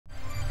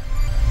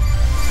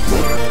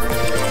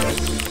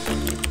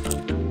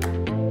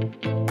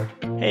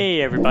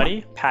Hey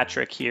everybody,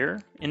 Patrick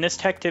here. In this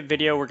tech tip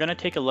video, we're going to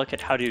take a look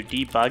at how to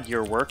debug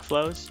your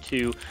workflows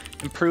to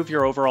improve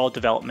your overall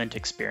development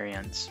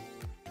experience.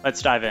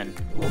 Let's dive in.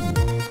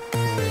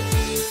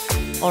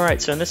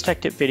 Alright, so in this tech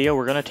tip video,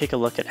 we're going to take a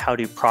look at how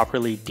to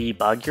properly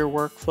debug your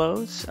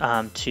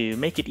workflows to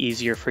make it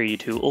easier for you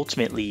to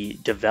ultimately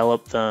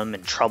develop them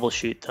and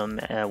troubleshoot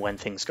them when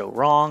things go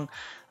wrong.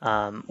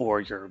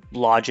 Or your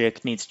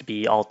logic needs to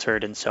be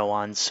altered and so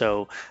on.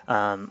 So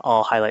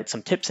I'll highlight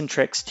some tips and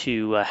tricks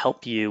to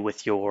help you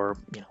with your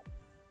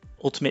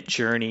ultimate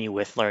journey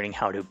with learning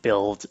how to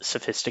build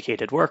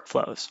sophisticated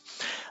workflows.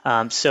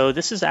 So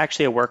this is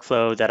actually a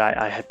workflow that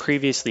I had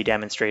previously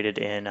demonstrated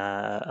in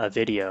a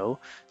video.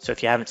 So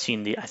if you haven't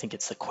seen I think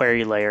it's the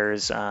query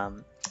layers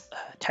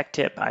tech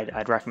tip,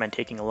 I'd recommend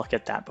taking a look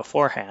at that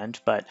beforehand.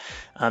 But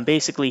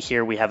basically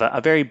here we have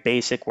a very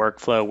basic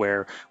workflow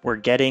where we're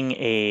getting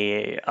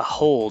a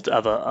hold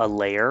of a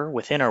layer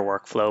within our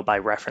workflow by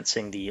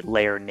referencing the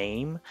layer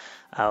name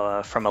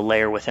from a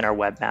layer within our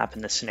web map.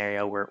 In this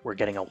scenario, we're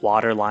getting a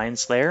water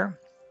lines layer.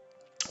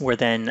 We're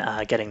then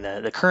getting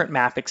the current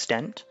map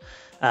extent.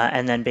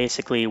 And then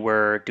basically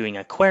we're doing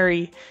a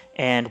query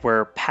and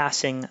we're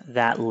passing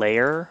that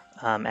layer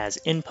as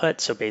input.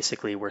 So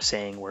basically we're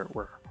saying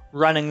we're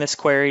running this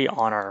query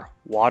on our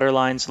water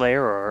lines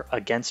layer or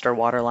against our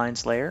water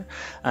lines layer.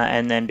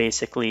 And then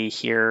basically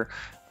here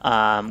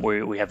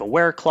we have a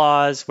where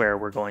clause where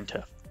we're going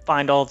to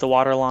find all of the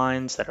water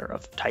lines that are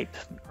of type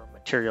or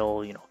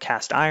material,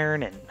 cast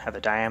iron and have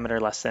a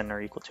diameter less than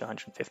or equal to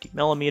 150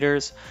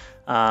 millimeters.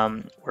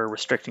 We're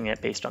restricting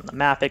it based on the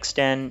map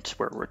extent.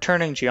 We're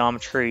returning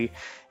geometry,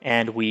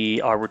 and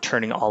we are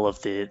returning all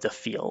of the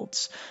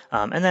fields.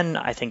 And then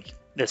I think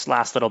this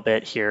last little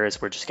bit here is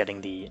we're just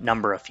getting the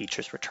number of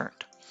features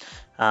returned.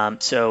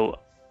 So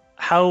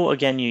how,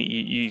 again,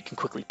 you can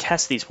quickly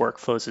test these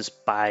workflows is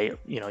by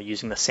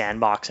using the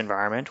sandbox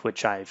environment,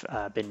 which I've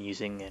been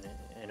using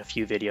in a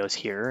few videos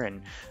here.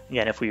 And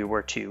again, if we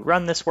were to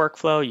run this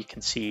workflow, you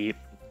can see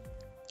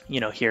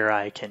here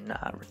I can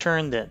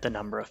return the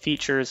number of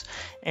features,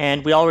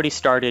 and we already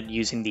started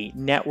using the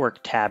network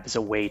tab as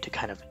a way to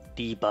kind of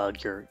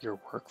debug your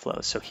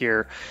workflow. So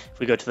here, if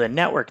we go to the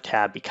network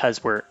tab,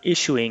 because we're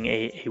issuing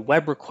a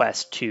web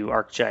request to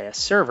ArcGIS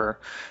server,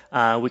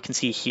 we can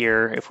see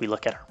here, if we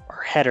look at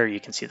our header, you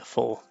can see the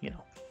full,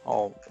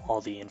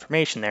 all the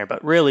information there.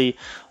 But really,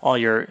 all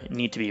you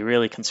need to be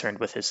really concerned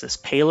with is this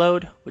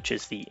payload, which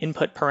is the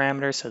input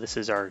parameter. So this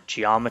is our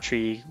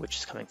geometry, which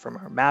is coming from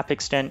our map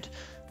extent.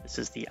 This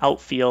is the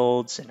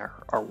outfields and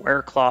our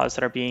where clause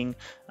that are being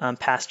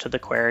passed to the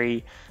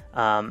query.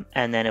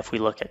 And then if we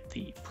look at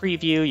the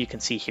preview, you can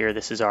see here,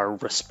 this is our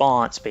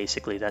response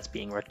basically that's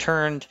being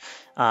returned.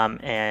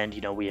 And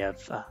we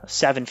have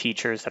 7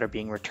 features that are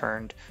being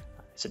returned.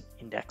 It's an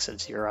index of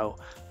 0.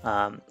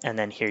 And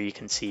then here you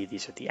can see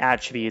these are the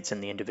attributes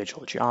and the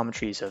individual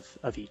geometries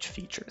of each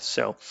feature.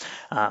 So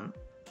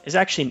is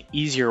actually an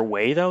easier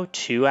way though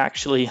to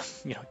actually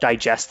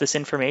digest this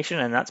information,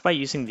 and that's by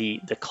using the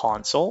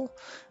console.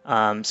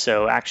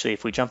 So actually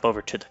if we jump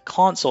over to the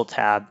console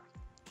tab,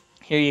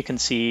 here you can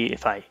see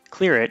if I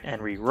clear it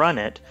and rerun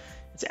it,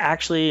 it's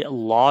actually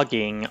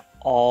logging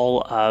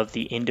all of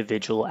the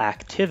individual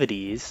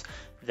activities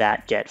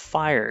that get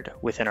fired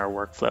within our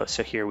workflow.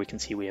 So here we can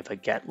see we have a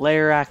get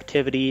layer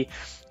activity,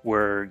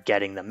 we're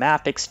getting the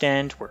map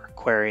extent, we're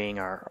querying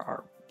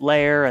our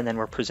layer, and then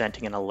we're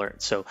presenting an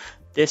alert. So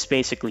this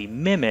basically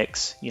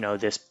mimics,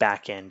 this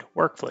backend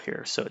workflow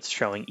here. So it's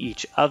showing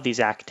each of these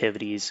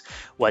activities,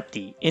 what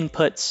the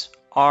inputs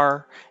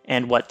are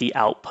and what the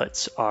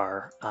outputs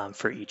are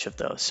for each of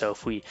those. So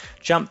if we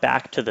jump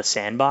back to the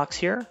sandbox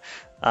here,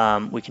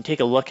 we can take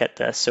a look at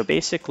this. So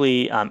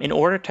basically, in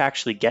order to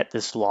actually get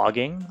this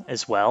logging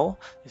as well,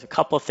 there's a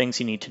couple of things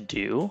you need to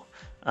do.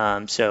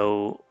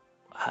 So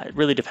it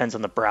really depends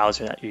on the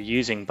browser that you're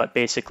using, but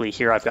basically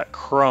here I've got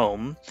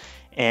Chrome.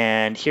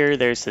 And here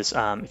there's this,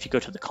 if you go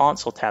to the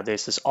console tab,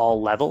 there's this all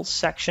levels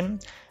section,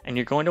 and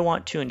you're going to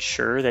want to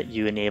ensure that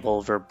you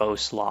enable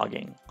verbose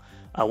logging.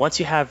 Once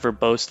you have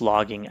verbose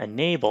logging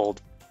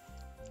enabled,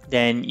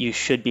 then you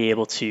should be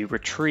able to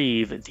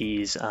retrieve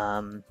these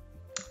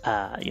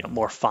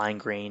more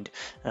fine-grained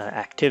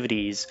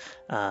activities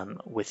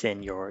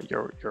within your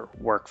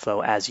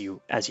workflow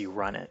as you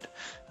run it.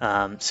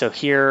 So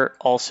here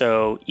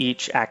also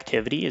each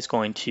activity is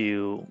going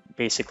to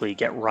basically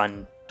get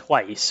run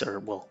twice, or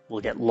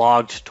will get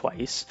logged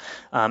twice,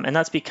 and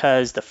that's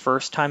because the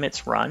first time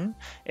it's run,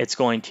 it's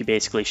going to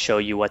basically show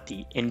you what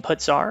the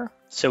inputs are.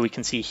 So we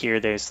can see here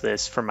there's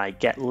this, for my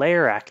get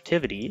layer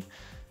activity,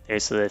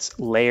 there's this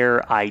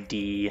layer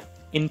ID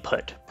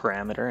input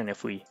parameter, and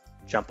if we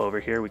jump over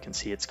here we can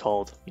see it's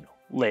called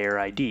layer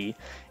ID,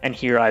 and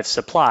here I've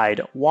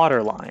supplied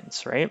water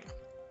lines, right?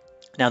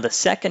 Now the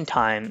second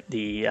time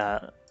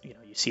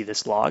you see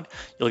this log,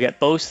 you'll get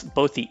both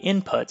the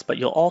inputs, but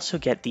you'll also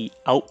get the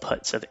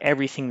outputs of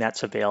everything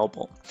that's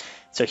available.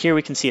 So here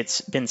we can see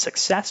it's been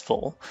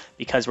successful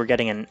because we're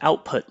getting an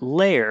output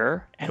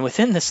layer, and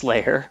within this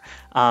layer,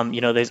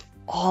 there's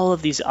all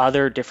of these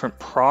other different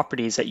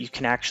properties that you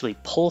can actually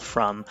pull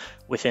from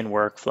within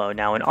workflow.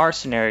 Now in our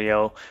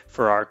scenario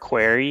for our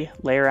query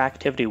layer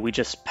activity, we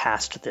just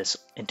passed this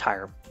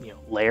entire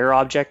layer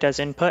object as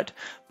input,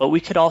 but we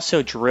could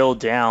also drill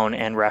down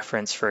and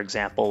reference, for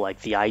example, like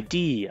the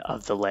ID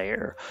of the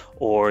layer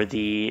or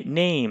the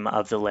name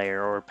of the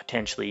layer or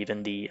potentially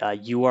even the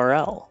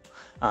URL.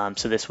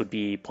 So this would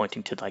be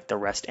pointing to like the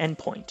REST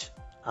endpoint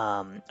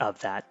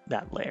of that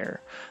layer.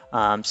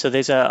 So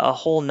there's a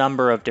whole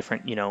number of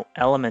different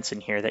elements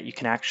in here that you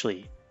can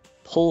actually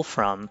pull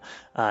from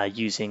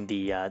using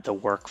the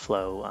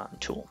workflow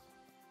tool.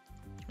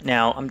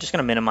 Now I'm just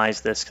going to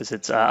minimize this because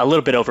it's a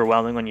little bit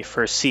overwhelming when you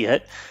first see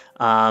it.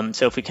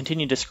 So if we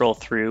continue to scroll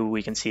through,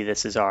 we can see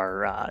this is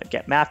our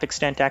get map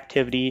extent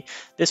activity.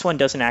 This one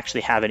doesn't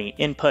actually have any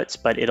inputs,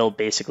 but it'll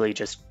basically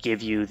just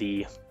give you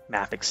the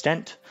map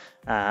extent.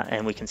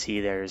 And we can see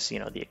there's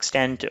the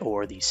extent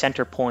or the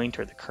center point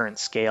or the current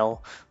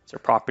scale. Those are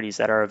properties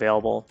that are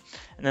available.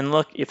 And then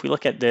if we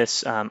look at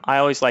this, I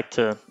always like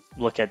to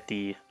look at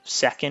the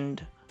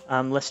second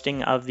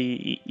listing of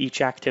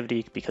each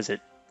activity because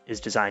it is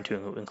designed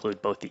to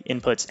include both the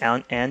inputs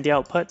and the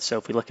outputs. So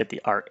if we look at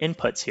our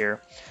inputs here,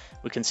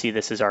 we can see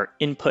this is our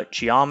input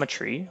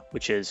geometry,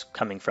 which is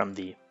coming from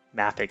the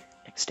map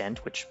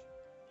extent, which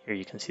here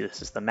you can see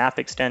this is the map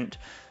extent,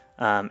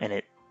 and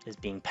it is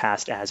being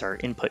passed as our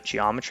input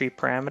geometry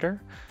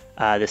parameter.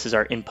 This is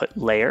our input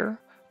layer.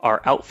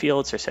 Our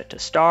outfields are set to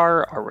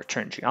star, our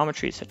return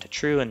geometry is set to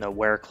true, and the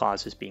where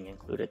clause is being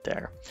included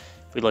there.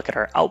 If we look at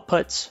our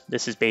outputs,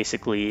 this is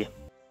basically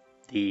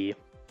the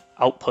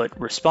output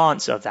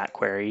response of that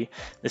query.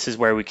 This is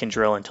where we can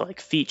drill into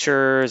like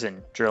features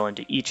and drill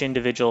into each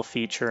individual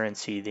feature and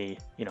see the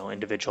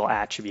individual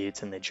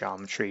attributes and the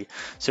geometry.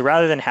 So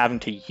rather than having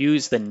to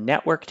use the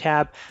network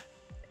tab,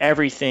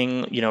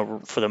 everything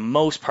for the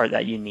most part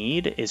that you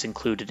need is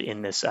included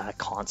in this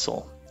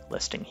console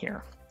listing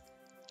here,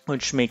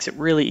 which makes it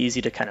really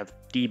easy to kind of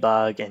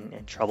debug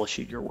and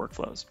troubleshoot your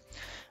workflows.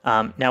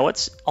 Now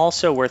what's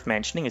also worth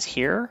mentioning is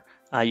here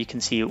you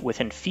can see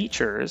within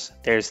features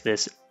there's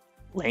this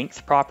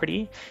length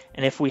property,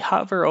 and if we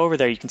hover over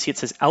there you can see it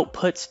says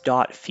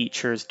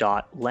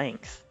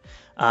outputs.features.length,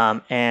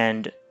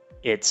 and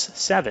it's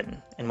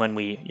 7, and when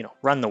we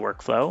run the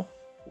workflow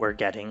we're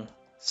getting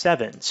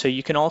 7. So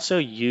you can also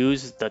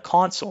use the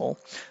console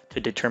to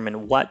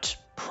determine what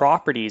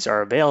properties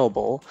are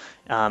available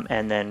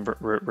and then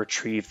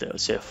retrieve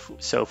those.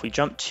 So if we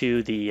jump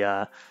to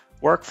the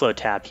workflow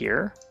tab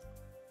here,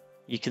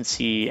 you can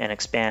see and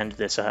expand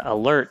this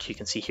alert. You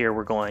can see here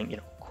we're going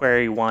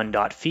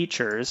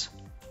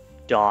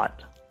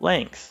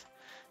query1.features.length.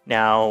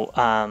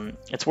 Now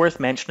it's worth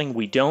mentioning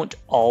we don't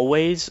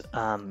always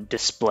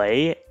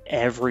display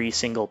every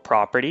single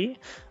property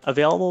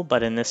available,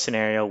 but in this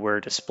scenario we're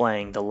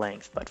displaying the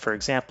length. But for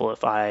example,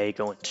 if I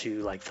go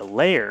into like the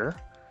layer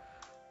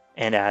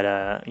and add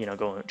a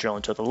drill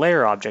into the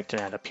layer object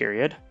and add a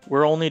period,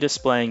 we're only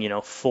displaying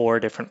 4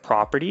 different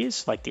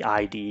properties like the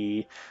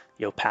ID,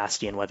 the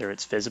opacity, and whether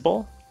it's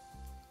visible.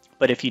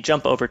 But if you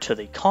jump over to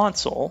the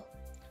console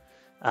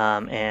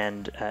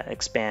and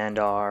expand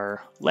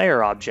our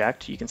layer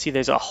object, you can see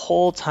there's a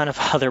whole ton of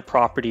other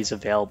properties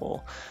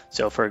available.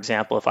 So for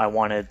example, if I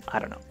wanted,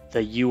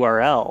 the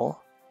URL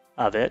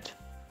of it,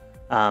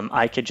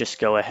 I could just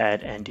go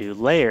ahead and do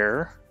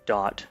layer.url.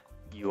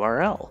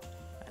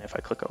 And if I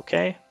click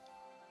OK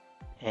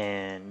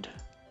and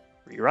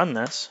rerun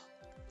this,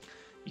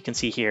 you can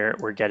see here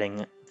we're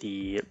getting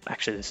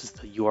actually this is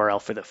the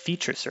URL for the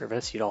feature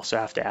service. You'd also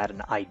have to add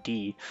an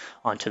ID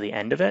onto the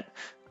end of it.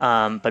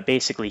 But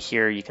basically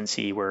here you can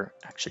see we're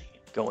actually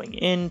going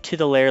into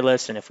the layer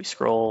list, and if we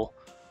scroll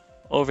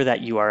over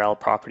that URL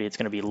property, it's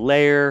going to be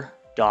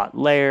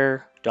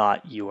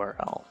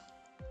layer.layer.url.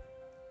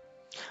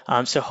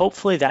 So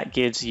hopefully that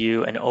gives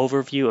you an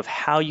overview of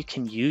how you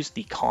can use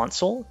the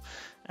console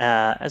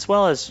as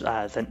well as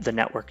the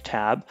network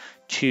tab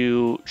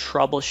to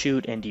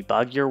troubleshoot and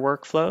debug your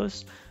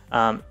workflows.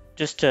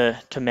 Just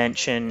to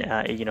mention,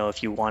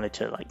 if you wanted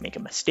to like make a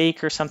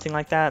mistake or something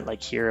like that,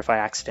 like here, if I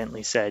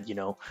accidentally said,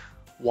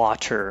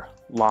 water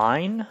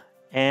line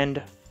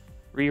and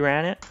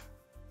reran it,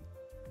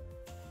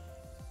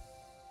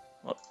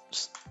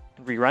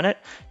 rerun it,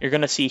 you're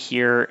going to see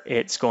here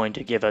it's going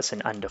to give us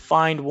an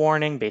undefined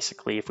warning.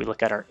 Basically, if we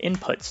look at our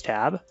inputs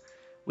tab,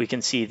 we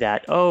can see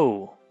that,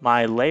 oh,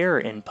 my layer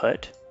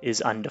input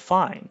is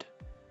undefined.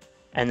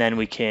 And then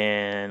we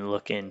can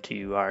look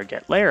into our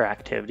get layer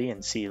activity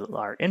and see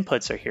our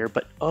inputs are here,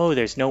 but oh,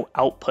 there's no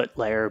output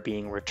layer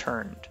being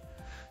returned.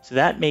 So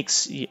that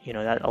makes,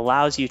 that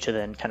allows you to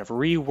then kind of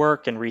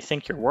rework and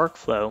rethink your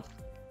workflow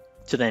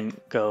to then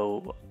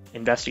go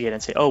investigate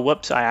and say, oh,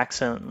 whoops, I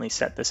accidentally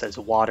set this as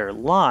water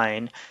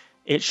line.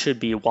 It should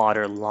be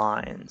water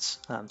lines.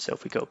 So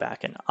if we go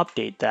back and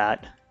update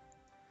that,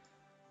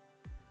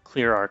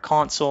 clear our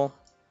console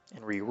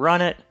and rerun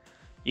it,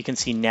 you can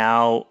see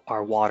now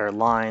our water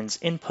lines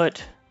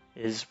input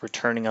is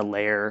returning a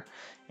layer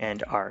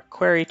and our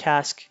query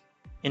task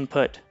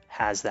input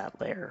has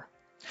that layer.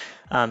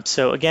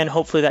 So again,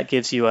 hopefully that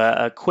gives you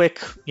a quick,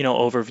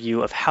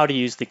 overview of how to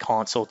use the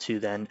console to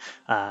then,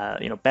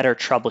 better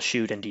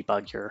troubleshoot and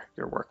debug your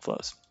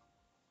workflows.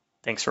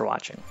 Thanks for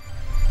watching.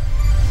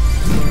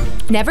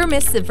 Never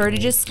miss the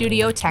VertiGIS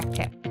Studio Tech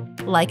Tip.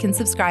 Like and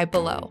subscribe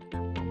below.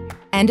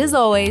 And as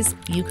always,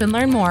 you can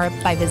learn more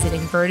by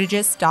visiting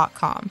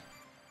vertigis.com.